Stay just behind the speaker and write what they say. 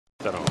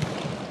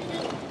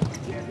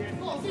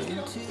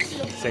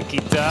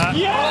Sekita.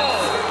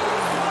 Yes!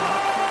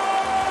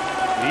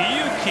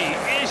 Yuki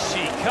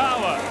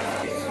Ishikawa.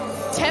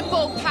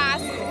 Tempo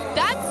pass.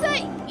 That's a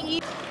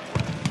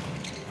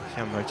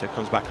Yamamoto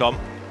comes back on.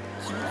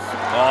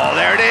 Oh,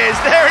 there it is!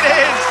 There it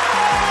is!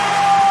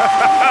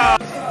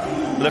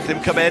 Look at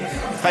him come in,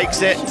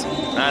 fakes it,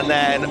 and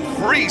then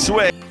free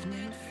swing.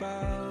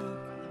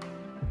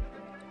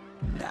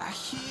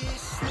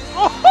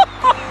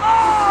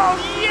 Oh,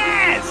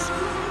 yes!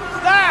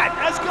 That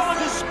has gone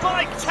to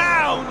Spike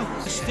Town!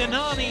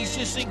 Stenani's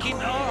just thinking,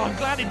 oh, I'm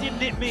glad it didn't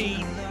hit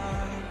me.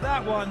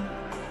 That one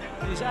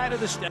is out of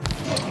the step.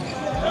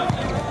 Oh,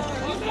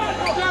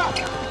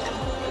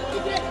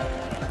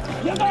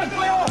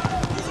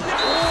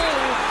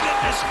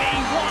 goodness me,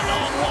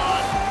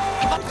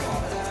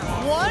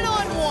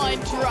 one-on-one,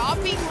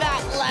 dropping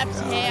that left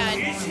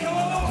hand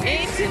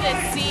into the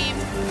seam,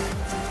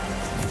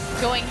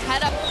 going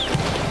head up.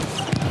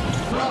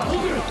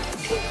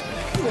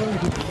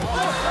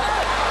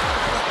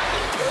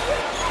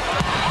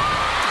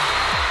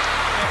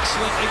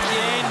 Excellent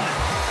again.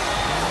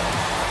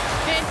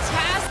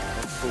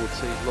 Fantastic. Forward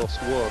team lost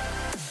one.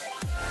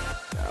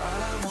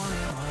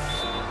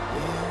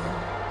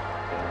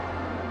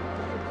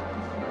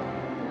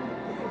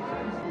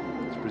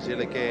 It's Brazil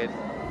again.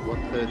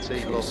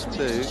 113 lost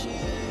 2.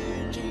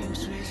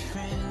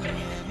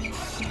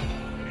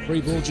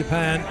 Free ball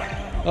Japan.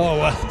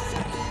 Oh,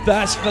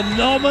 that's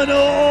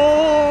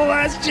phenomenal!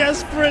 That's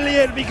just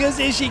brilliant because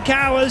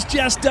Ishikawa's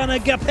just done a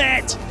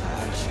gapette.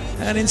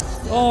 And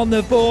on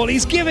the ball,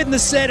 he's given the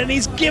set and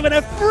he's given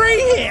a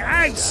free hit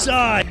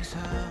outside.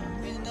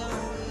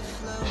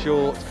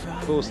 Short,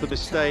 forced the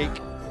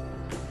mistake.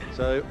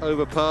 So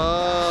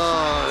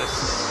overpass.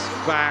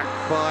 Back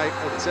by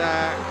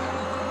attack.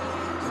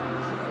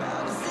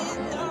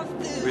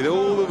 With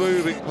all the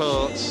moving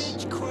parts.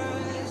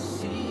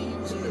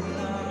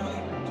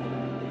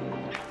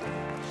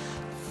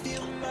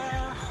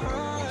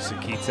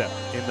 Sekita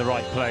in the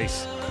right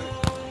place.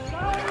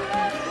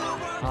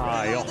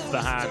 High off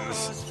the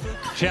hands.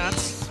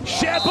 Chance.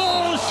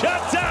 Sheball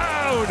shut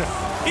down!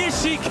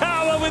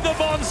 Ishikawa with the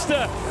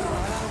monster.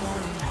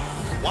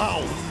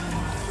 Wow.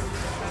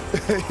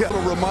 He had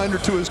a reminder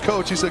to his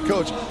coach. He said,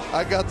 Coach,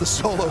 I got the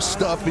solo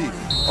stuffy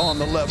on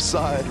the left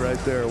side right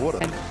there. What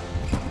a...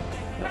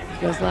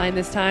 Goes line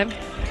this time.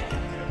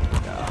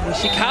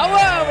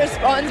 Ishikawa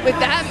responds with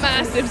that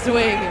massive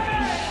swing.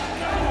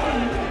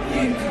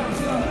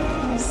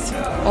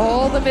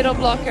 All the middle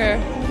blocker,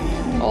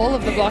 all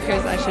of the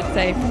blockers, I should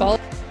say, fall.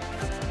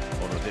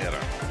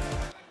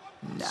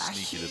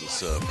 Sneaky little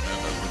serve.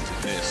 Fernando puts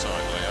it near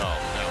side. Leal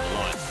down the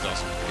line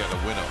doesn't get a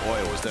winner.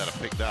 Oya was there to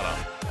pick that up.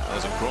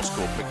 There's a cross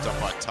court picked up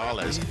by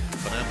Tales.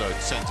 Fernando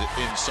sends it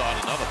inside.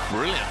 Another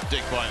brilliant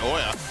dig by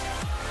Oya.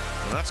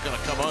 And that's going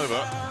to come over.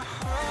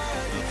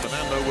 And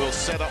Fernando will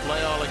set up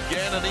Leal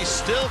again, and he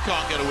still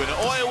can't get a winner.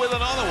 Oya with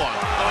another one.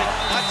 I mean,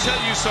 I tell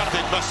you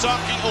something,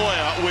 Masaki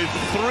Oya with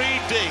 3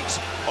 digs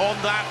on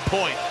that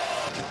point.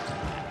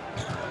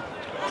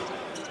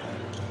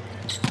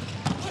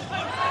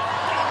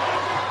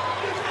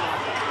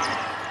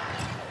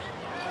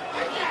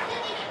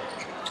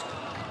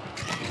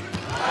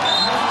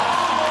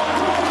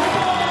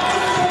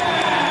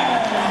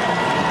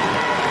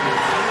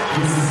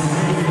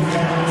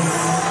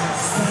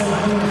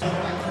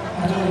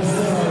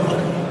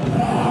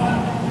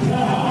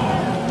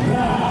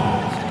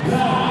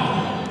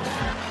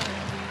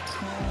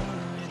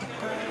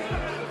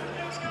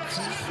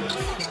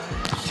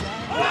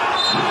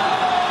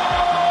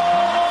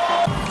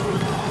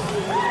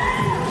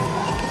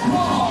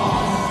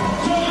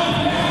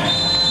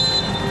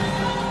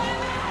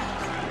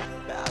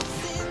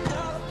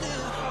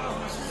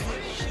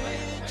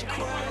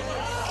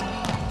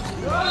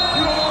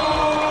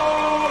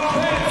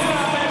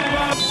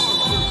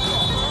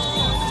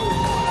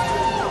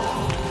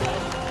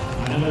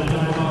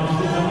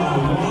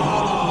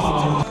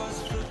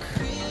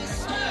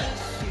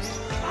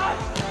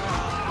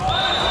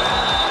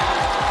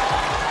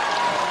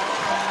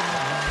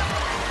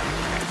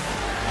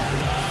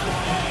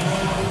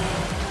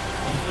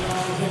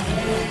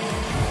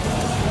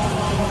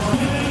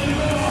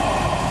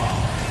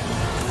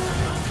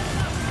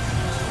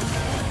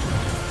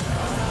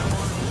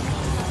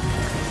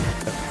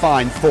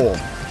 Fine form.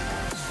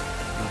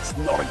 That's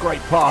not a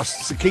great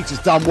pass. Sekita's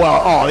done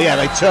well. Oh yeah,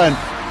 they turn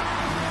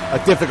a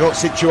difficult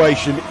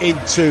situation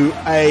into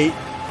a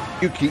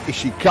Yuki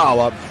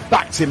Ishikawa.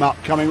 Backed him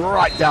up, coming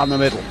right down the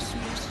middle.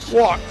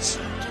 What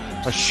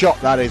a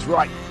shot that is,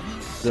 right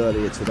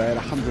earlier today at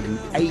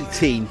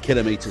 118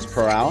 kilometers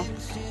per hour.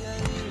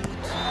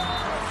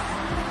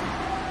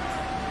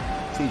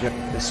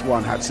 This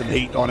one had some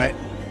heat on it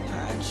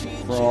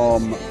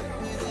from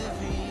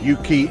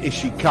Yuki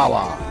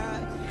Ishikawa.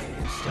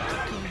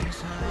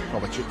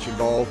 Kovacic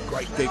involved,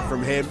 great dig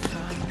from him.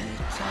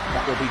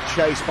 That will be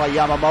chased by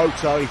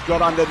Yamamoto. He's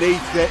got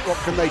underneath it. What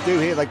can they do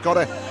here? They've got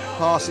to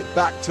pass it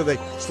back to the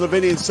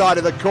Slovenian side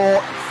of the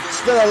court.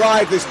 Still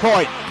alive this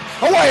point.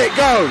 Away it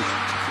goes.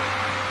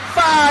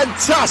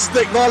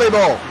 Fantastic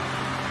volleyball.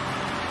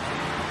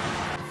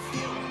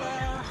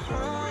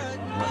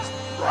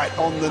 right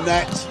on the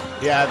net.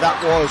 Yeah,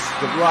 that was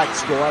the right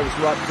score. I was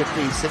right,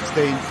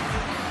 15-16.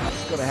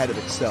 It's got ahead of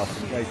itself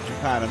and gave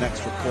Japan an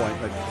extra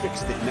point. They've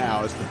fixed it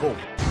now as the ball.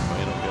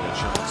 May not get a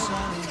chance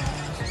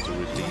to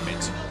redeem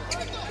it.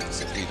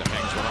 Sakita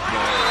hangs one up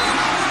there.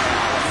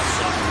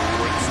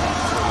 Rips one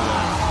through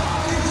there.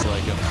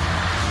 Slager.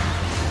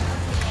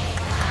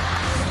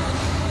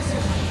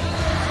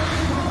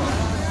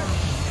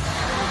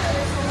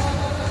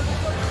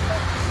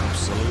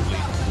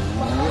 Absolutely.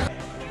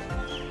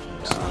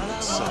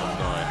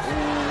 7-9.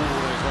 Ooh,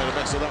 he's made a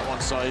mess of that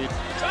one, Saeed.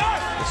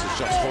 This is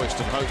just hoist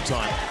and hope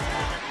time.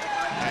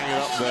 Hang it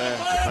up there.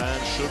 Japan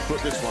should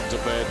put this one to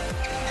bed.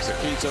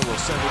 Sakita will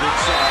send it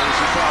inside.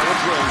 Ishikawa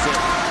drills it.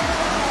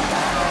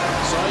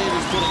 Saeed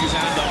is putting his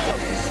hand up.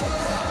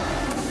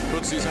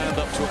 Puts his hand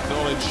up to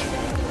acknowledge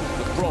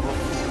the problem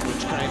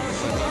which came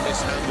from the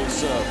mishandled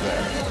serve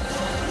there.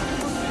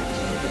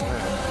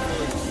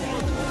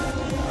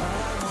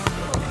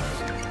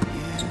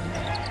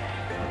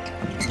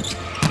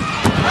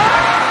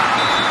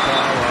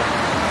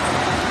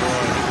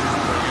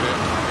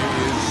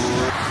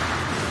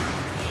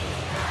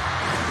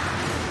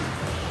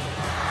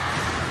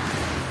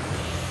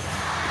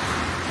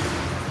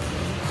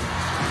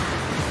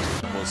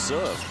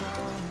 Serve.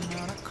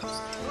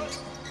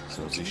 So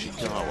it's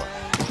Ishikawa.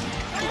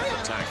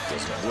 Attack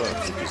doesn't work.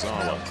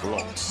 Fukuzawa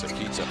blocked.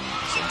 Sakita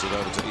sends it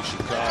over to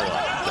Ishikawa.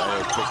 Deo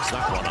picks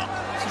that one up.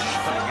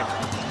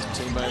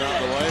 Teammate out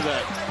of the way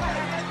there.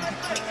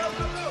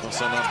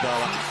 Hasan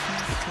Abdallah.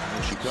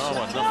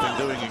 Ishikawa, nothing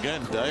doing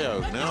again. Deo,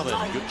 now then,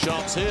 good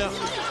chance here. Oh,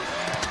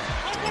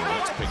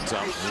 that's picked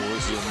up. Oh,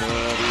 this is a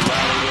nervy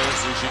rally. Yes,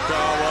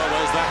 Ishikawa,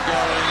 where's that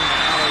going?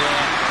 Out of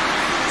there.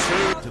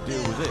 Two to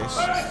deal with this.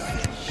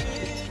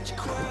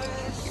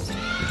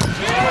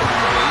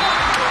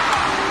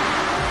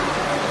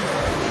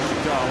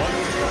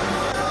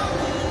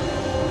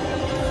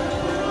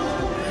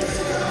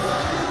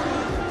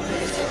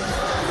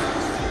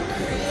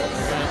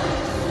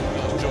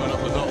 Join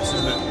up the dots,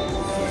 isn't it?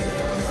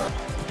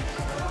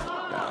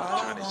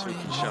 Chinese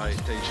sweeping shy,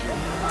 Deji.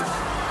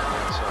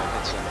 Outside,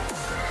 hits it.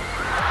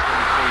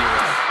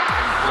 23-year-old,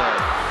 in play.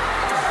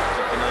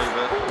 Looking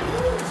over.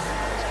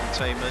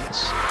 Containments.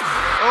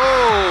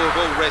 Oh,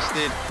 ball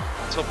rested.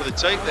 Top of the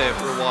tape there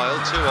for a while,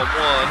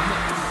 2-on-1.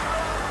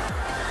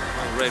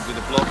 Well, Red with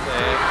a block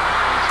there.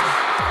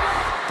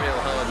 Real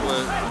hard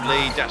work from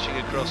Lee, dashing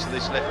across to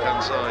this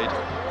left-hand side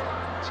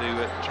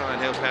to try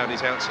and help out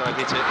his outside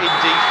hitter in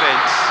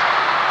defence.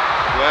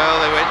 Well,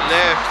 they went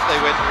left, they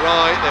went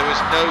right, there was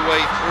no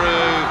way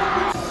through.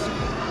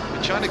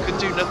 But China could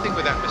do nothing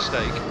with that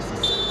mistake.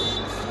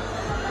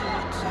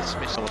 It's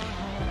missed.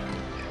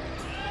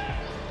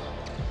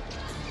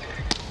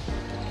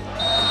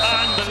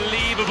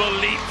 Unbelievable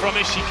leap from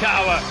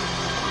Ishikawa.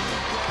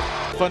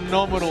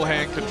 Phenomenal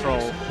hand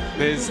control.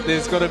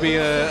 There's got to be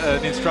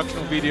an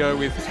instructional video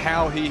with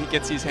how he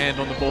gets his hand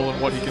on the ball and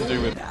what he can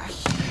do with it.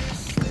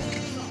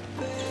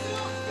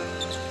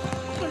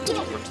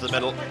 Up to the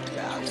middle.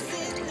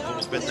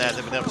 Ball's been there,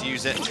 they've been able to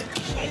use it.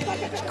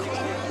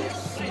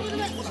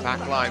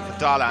 Back line for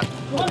Darlan.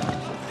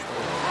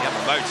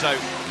 Yamamoto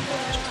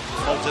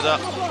folded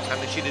up. Can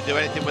Nishida do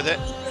anything with it?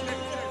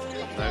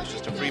 No, it's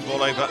just a free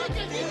ball over.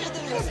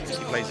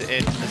 He plays it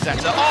in.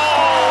 Azeta.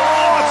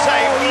 Oh, what a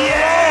save!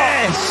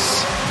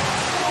 Yes!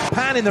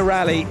 Pan in the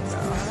rally,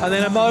 and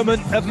then a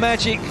moment of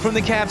magic from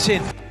the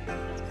captain.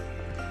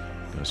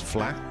 Goes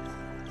flat.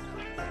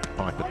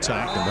 Pipe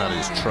attack, and that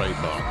is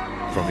trademark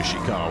from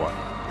Ishikawa.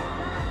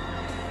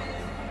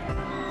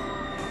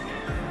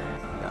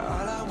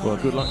 Well,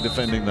 good luck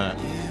defending that.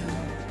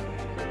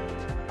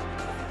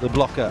 The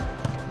blocker.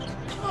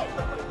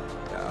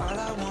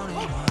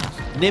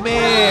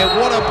 Nimir,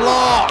 what a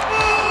block!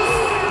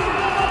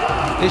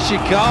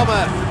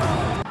 Ishikawa.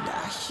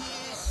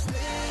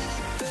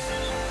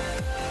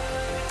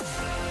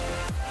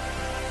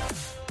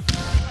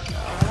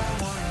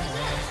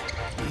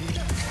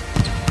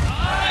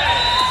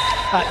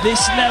 At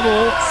this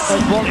level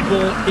of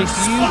volleyball, if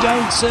you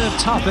don't serve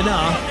tough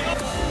enough,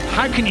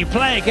 how can you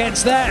play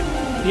against that?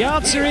 The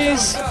answer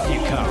is, you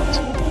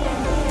can't.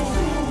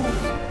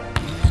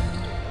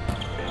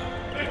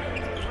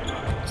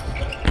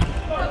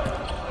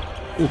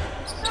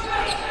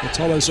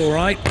 Tolo's all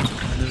right,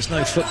 and there's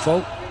no foot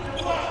fault.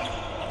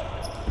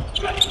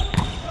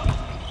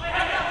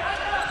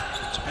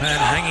 Japan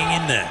hanging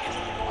in there.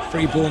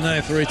 Free ball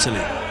now for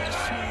Italy.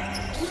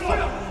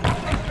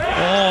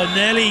 Oh,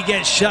 Nelly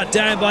gets shut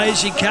down by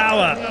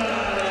Ishikawa.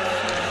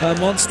 A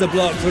monster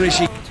block for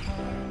Ishikawa.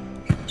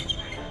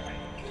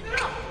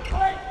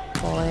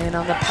 Ball in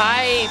on the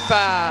pipe.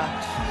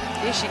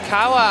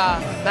 Ishikawa,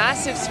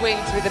 massive swing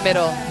through the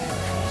middle.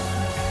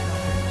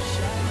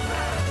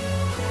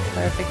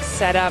 Perfect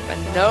setup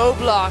and no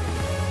block.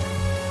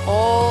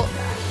 All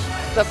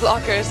the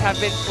blockers have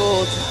been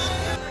fooled.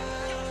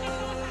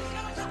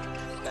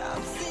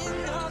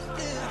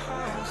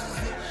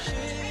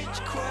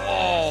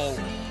 Oh,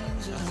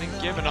 nothing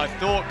given. I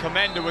thought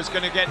Commander was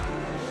going to get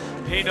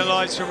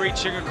penalised for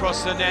reaching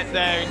across the net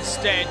there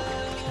instead.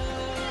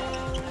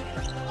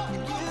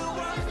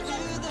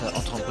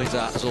 Anton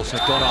Brisa has also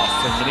gone off.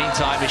 In the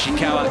meantime,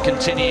 Ishikawa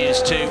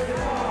continues to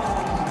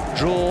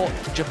draw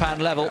Japan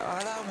level.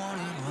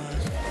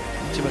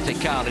 Timothy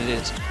Khan it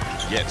is.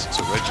 Yet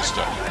to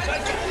register.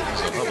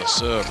 There's another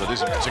serve that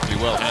isn't particularly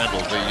well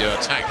handled. The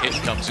attack hit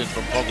comes in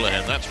from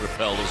Poglahen. That's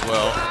repelled as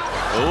well.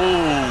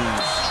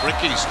 Oh,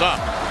 tricky stuff.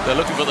 They're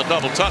looking for the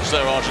double touch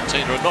there,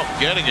 Argentina, and not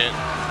getting it.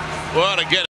 Well, again.